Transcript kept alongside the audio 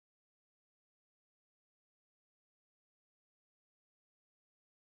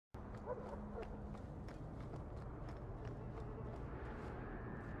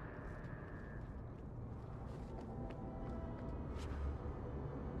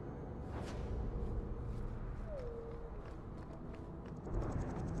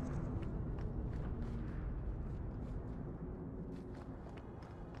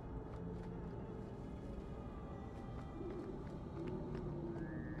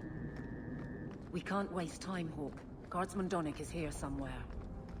We can't waste time, Hawk. Guardsman Donnick is here somewhere.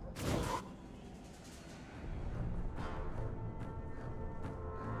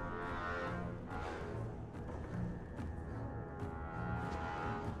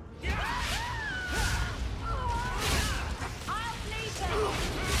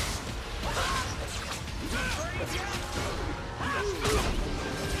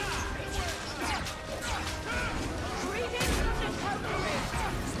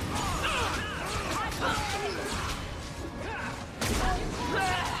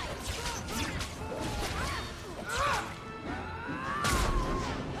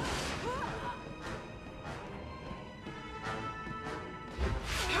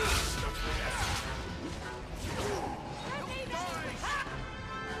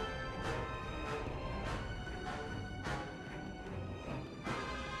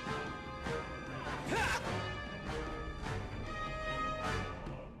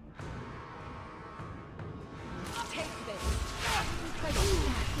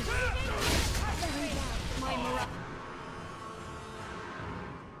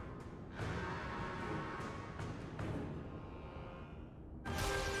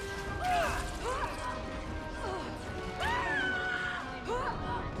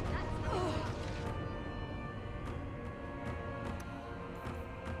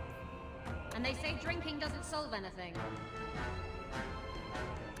 And they say drinking doesn't solve anything.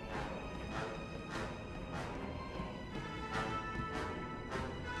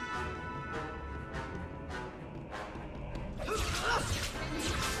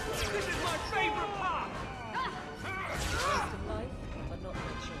 This is my favorite part! Waste of life, but not my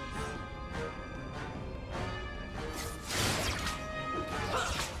choice.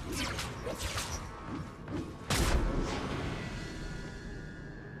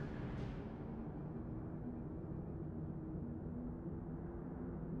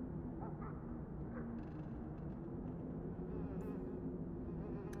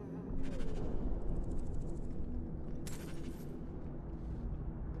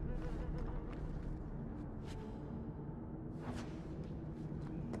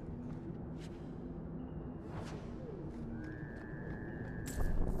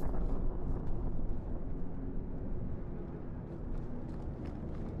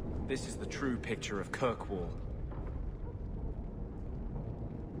 This is the true picture of Kirkwall.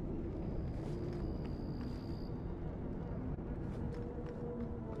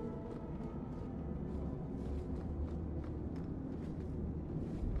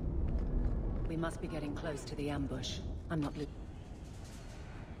 We must be getting close to the ambush. I'm not another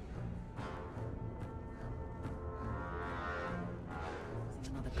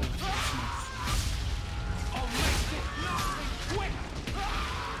guard. I'll make this nothing quick!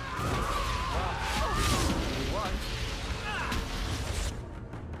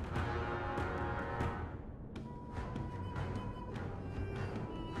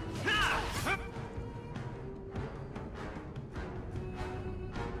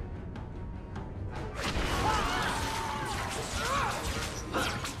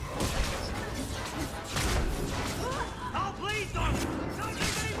 I'll bleed them! Don't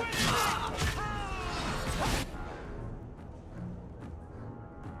leave any witnesses!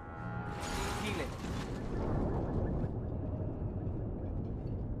 Heal it.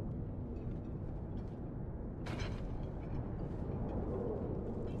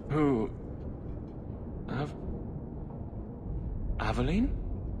 Who? Aveline?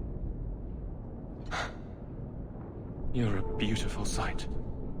 You're a beautiful sight.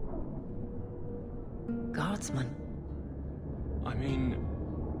 Guardsman? I mean,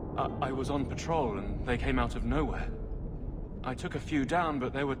 I was on patrol and they came out of nowhere. I took a few down,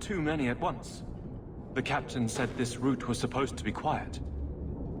 but there were too many at once. The captain said this route was supposed to be quiet.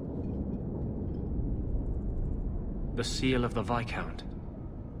 The seal of the Viscount.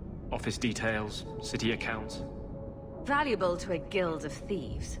 Office details, city accounts. Valuable to a guild of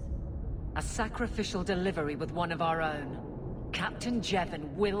thieves. A sacrificial delivery with one of our own. Captain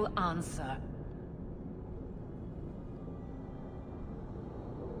Jevon will answer.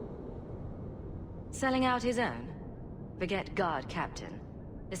 Selling out his own? Forget guard captain.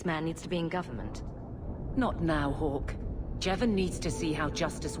 This man needs to be in government. Not now, Hawk. Jevon needs to see how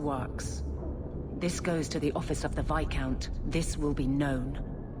justice works. This goes to the office of the Viscount. This will be known.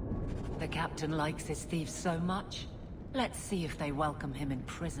 The captain likes his thieves so much. Let's see if they welcome him in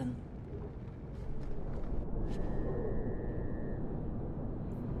prison.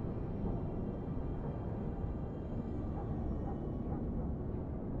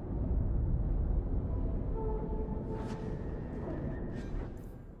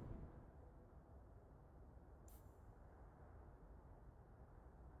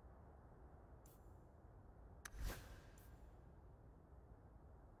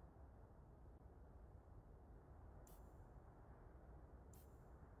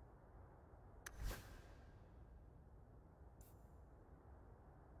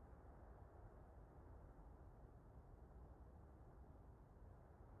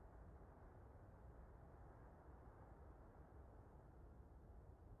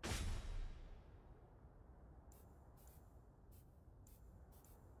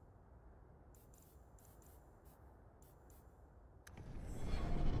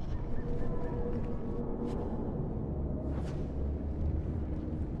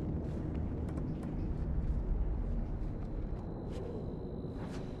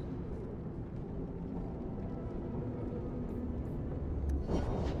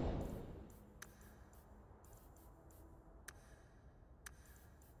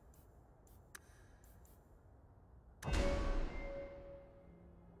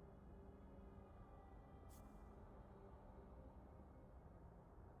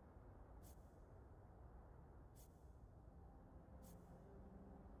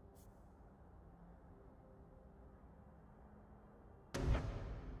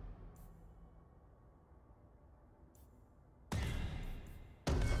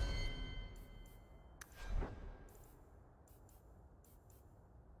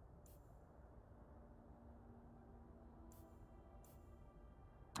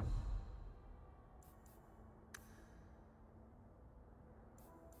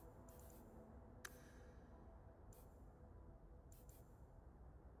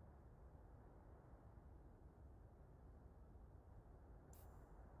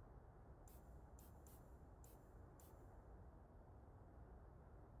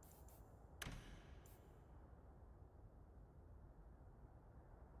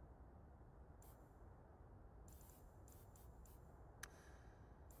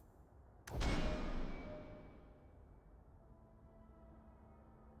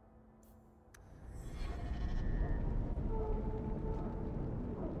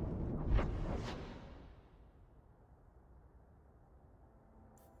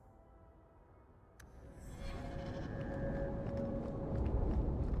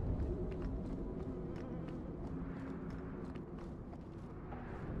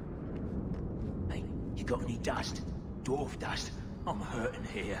 got any dust? Dwarf dust? I'm hurting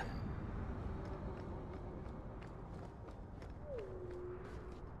here.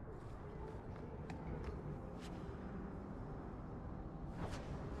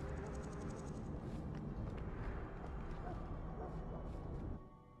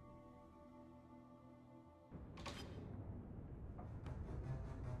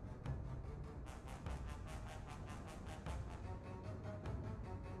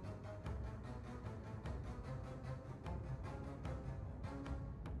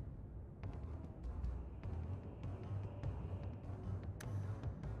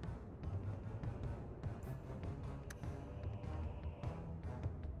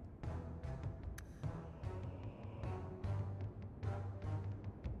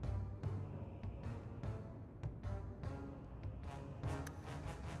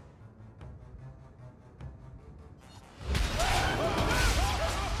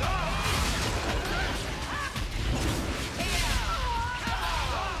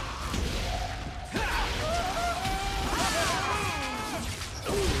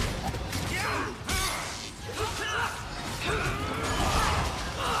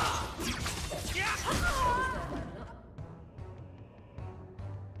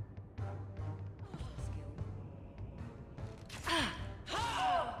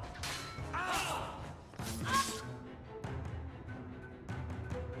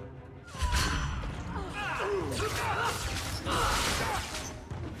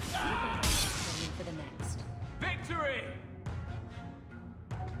 For the next. Victory!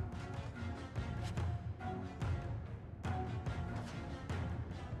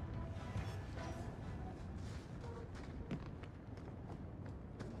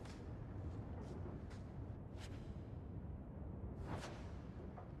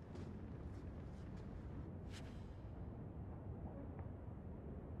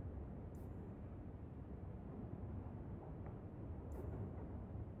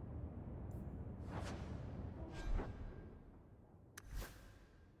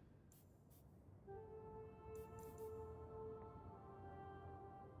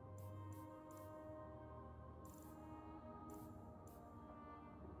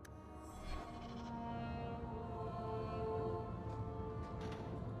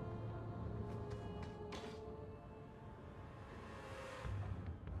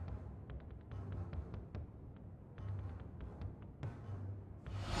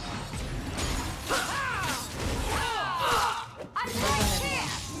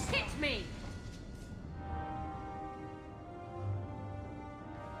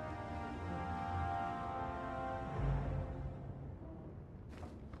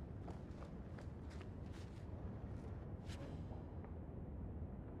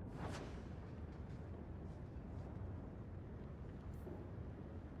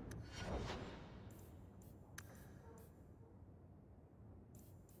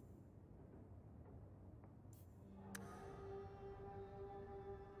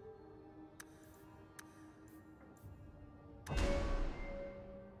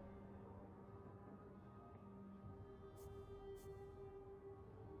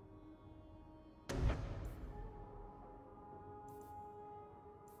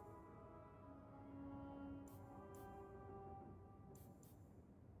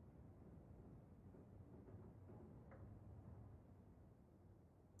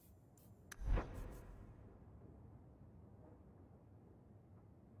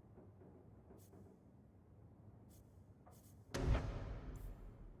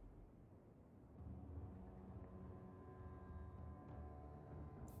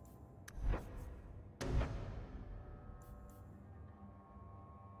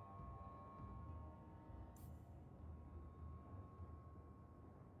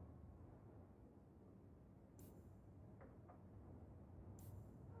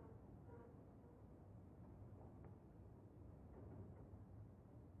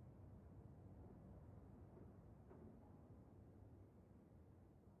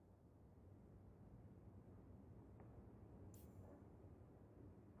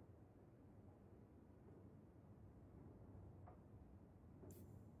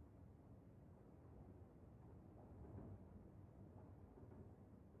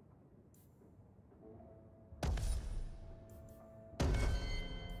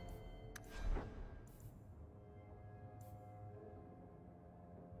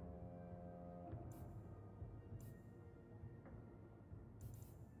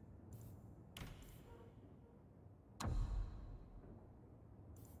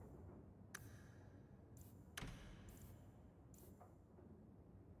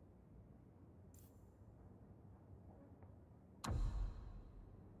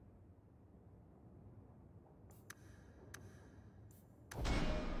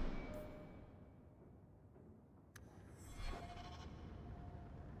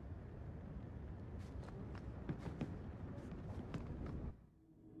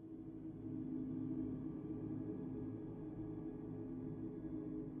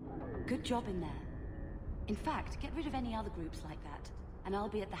 Good job in there. In fact, get rid of any other groups like that, and I'll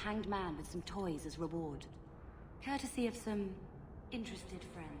be at the Hanged Man with some toys as reward. Courtesy of some interested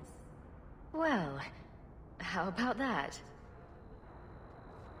friends. Well, how about that?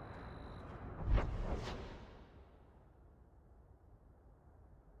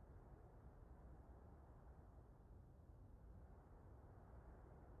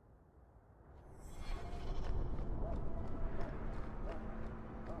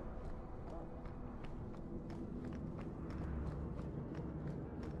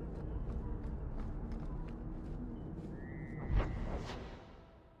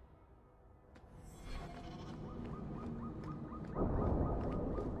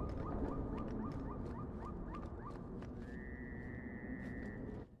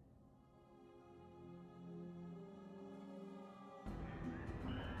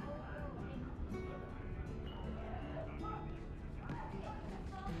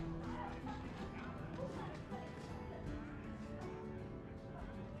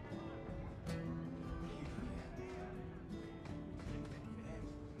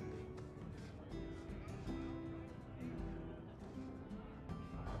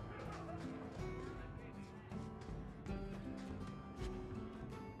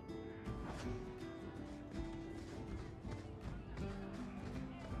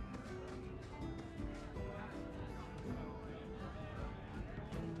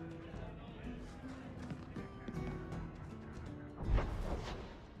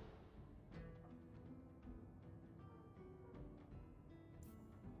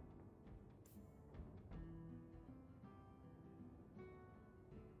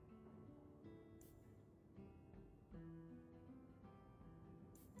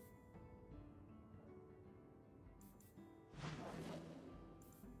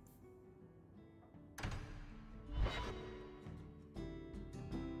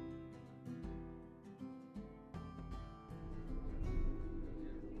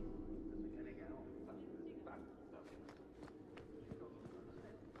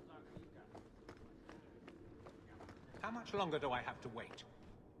 How much longer do I have to wait?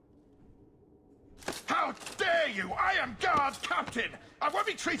 How dare you! I am guard captain! I won't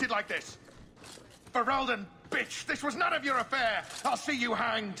be treated like this! Ferelden, bitch! This was none of your affair! I'll see you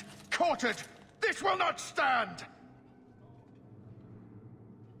hanged! Quartered! This will not stand!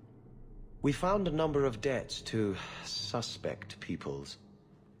 We found a number of debts to suspect peoples.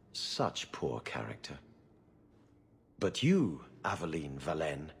 Such poor character. But you, Aveline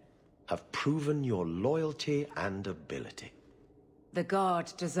Valen, have proven your loyalty and ability. The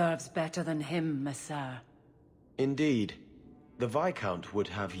guard deserves better than him, Messire. Indeed. The Viscount would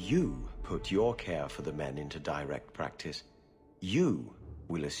have you put your care for the men into direct practice. You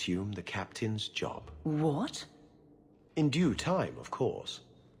will assume the captain's job. What? In due time, of course.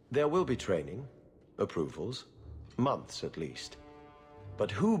 There will be training, approvals, months at least. But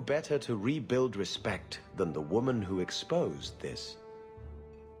who better to rebuild respect than the woman who exposed this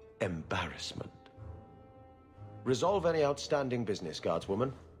embarrassment? Resolve any outstanding business,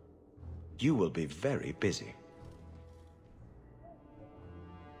 guardswoman. You will be very busy.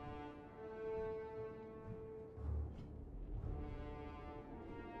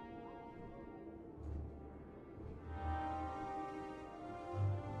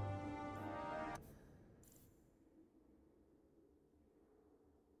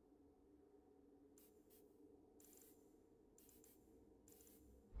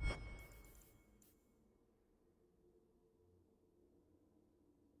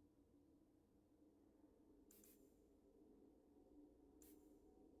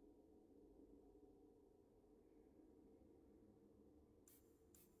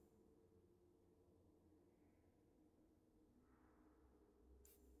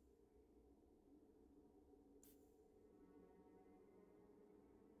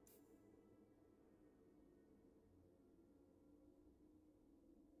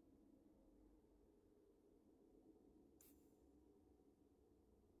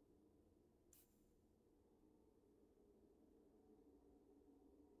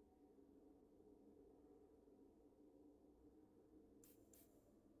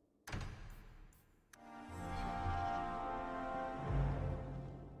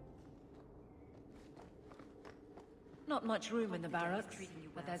 Not much room in the barracks,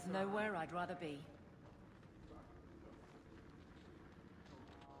 but there's nowhere I'd rather be.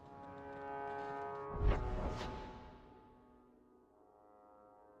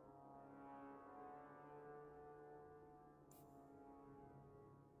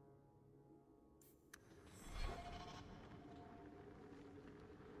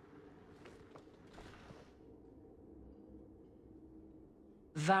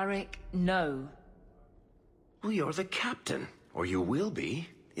 Varric, no. Well, you're the captain. Or you will be.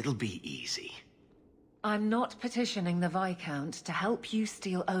 It'll be easy. I'm not petitioning the Viscount to help you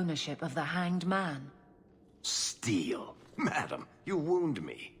steal ownership of the Hanged Man. Steal? Madam, you wound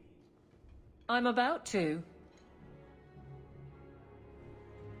me. I'm about to.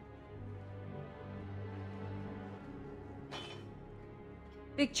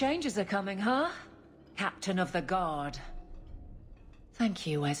 Big changes are coming, huh? Captain of the Guard. Thank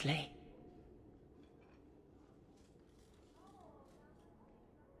you, Wesley.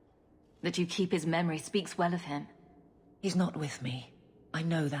 That you keep his memory speaks well of him. He's not with me. I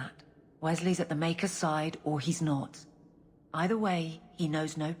know that. Wesley's at the Maker's side, or he's not. Either way, he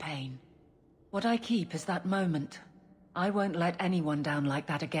knows no pain. What I keep is that moment. I won't let anyone down like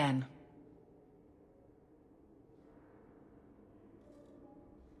that again.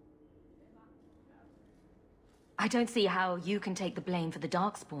 I don't see how you can take the blame for the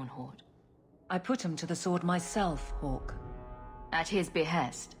Darkspawn Horde. I put him to the sword myself, Hawk. At his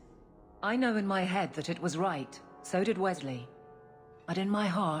behest. I know in my head that it was right. So did Wesley. But in my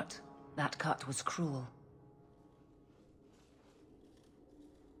heart, that cut was cruel.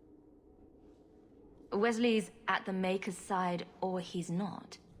 Wesley's at the Maker's side, or he's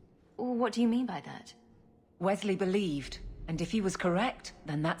not. What do you mean by that? Wesley believed, and if he was correct,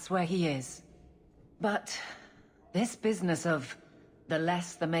 then that's where he is. But this business of the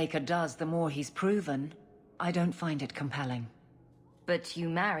less the Maker does, the more he's proven, I don't find it compelling. But you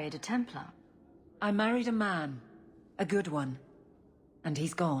married a Templar. I married a man. A good one. And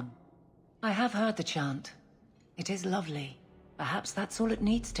he's gone. I have heard the chant. It is lovely. Perhaps that's all it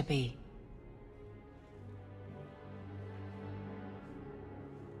needs to be.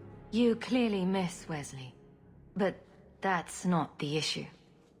 You clearly miss Wesley. But that's not the issue.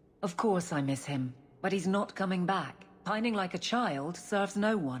 Of course I miss him. But he's not coming back. Pining like a child serves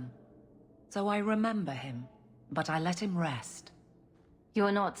no one. So I remember him. But I let him rest.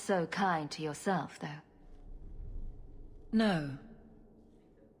 You're not so kind to yourself, though. No.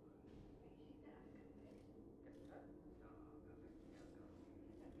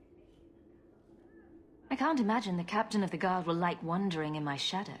 I can't imagine the Captain of the Guard will like wandering in my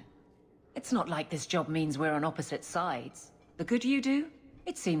shadow. It's not like this job means we're on opposite sides. The good you do,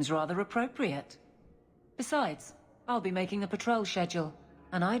 it seems rather appropriate. Besides, I'll be making the patrol schedule,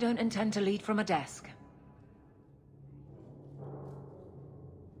 and I don't intend to lead from a desk.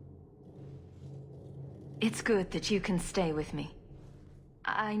 It's good that you can stay with me.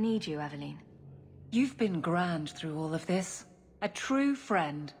 I need you, Aveline. You've been grand through all of this. A true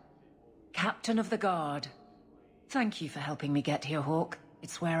friend. Captain of the Guard. Thank you for helping me get here, Hawk.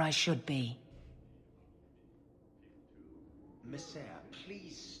 It's where I should be. Messiah,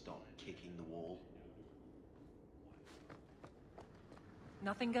 please stop kicking the wall.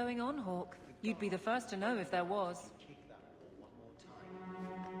 Nothing going on, Hawk. You'd be the first to know if there was. Kick that wall one more time.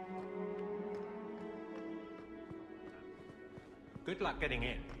 Good luck getting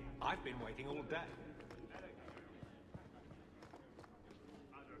in. I've been waiting all day.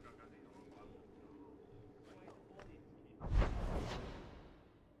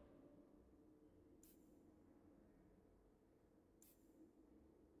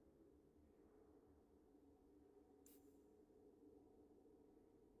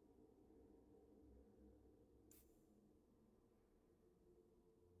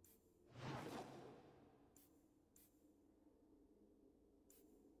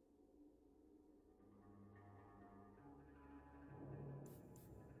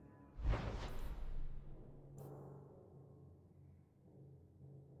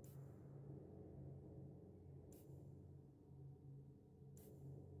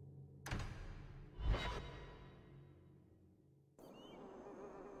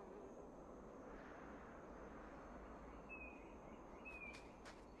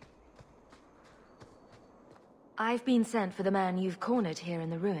 I've been sent for the man you've cornered here in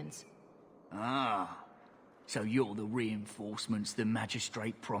the ruins. Ah, so you're the reinforcements the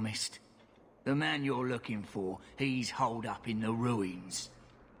Magistrate promised. The man you're looking for, he's holed up in the ruins.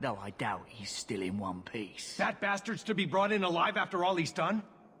 Though I doubt he's still in one piece. That bastard's to be brought in alive after all he's done?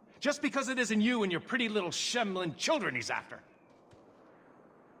 Just because it isn't you and your pretty little Shemlin children he's after.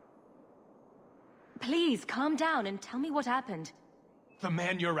 Please, calm down and tell me what happened. The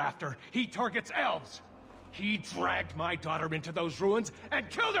man you're after, he targets elves. He dragged my daughter into those ruins and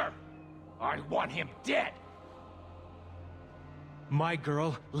killed her! I want him dead! My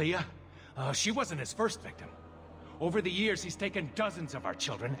girl, Leah, she wasn't his first victim. Over the years, he's taken dozens of our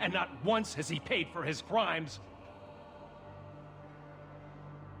children, and not once has he paid for his crimes.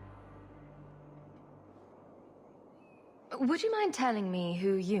 Would you mind telling me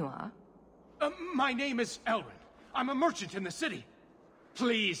who you are? My name is Elrin. I'm a merchant in the city.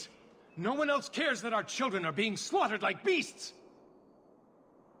 Please, no one else cares that our children are being slaughtered like beasts!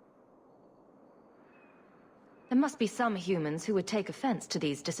 There must be some humans who would take offense to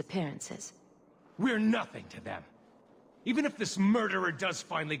these disappearances. We're nothing to them. Even if this murderer does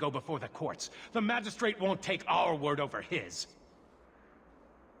finally go before the courts, the Magistrate won't take our word over his.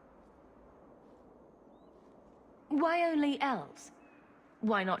 Why only elves?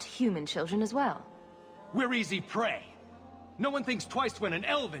 Why not human children as well? We're easy prey. No one thinks twice when an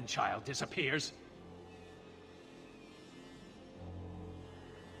elven child disappears.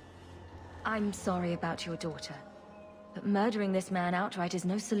 I'm sorry about your daughter, but murdering this man outright is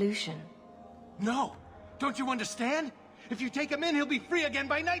no solution. No! Don't you understand? If you take him in, he'll be free again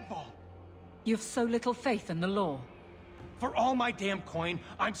by nightfall! You've so little faith in the law. For all my damn coin,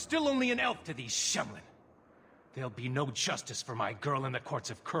 I'm still only an elf to these Shemlin. There'll be no justice for my girl in the courts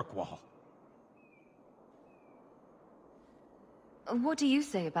of Kirkwall. What do you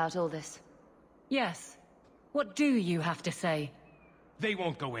say about all this? Yes. What do you have to say? They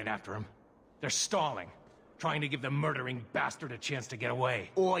won't go in after him. They're stalling, trying to give the murdering bastard a chance to get away.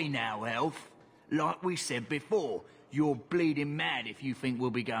 Oi now, elf. Like we said before, you're bleeding mad if you think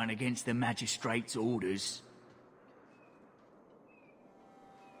we'll be going against the Magistrate's orders.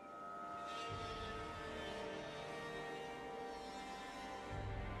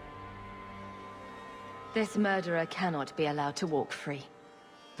 This murderer cannot be allowed to walk free.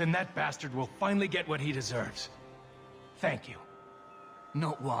 Then that bastard will finally get what he deserves. Thank you.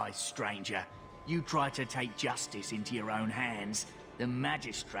 Not wise, stranger. You try to take justice into your own hands, the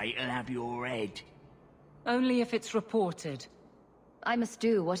Magistrate will have your head. Only if it's reported. I must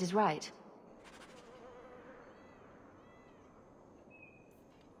do what is right.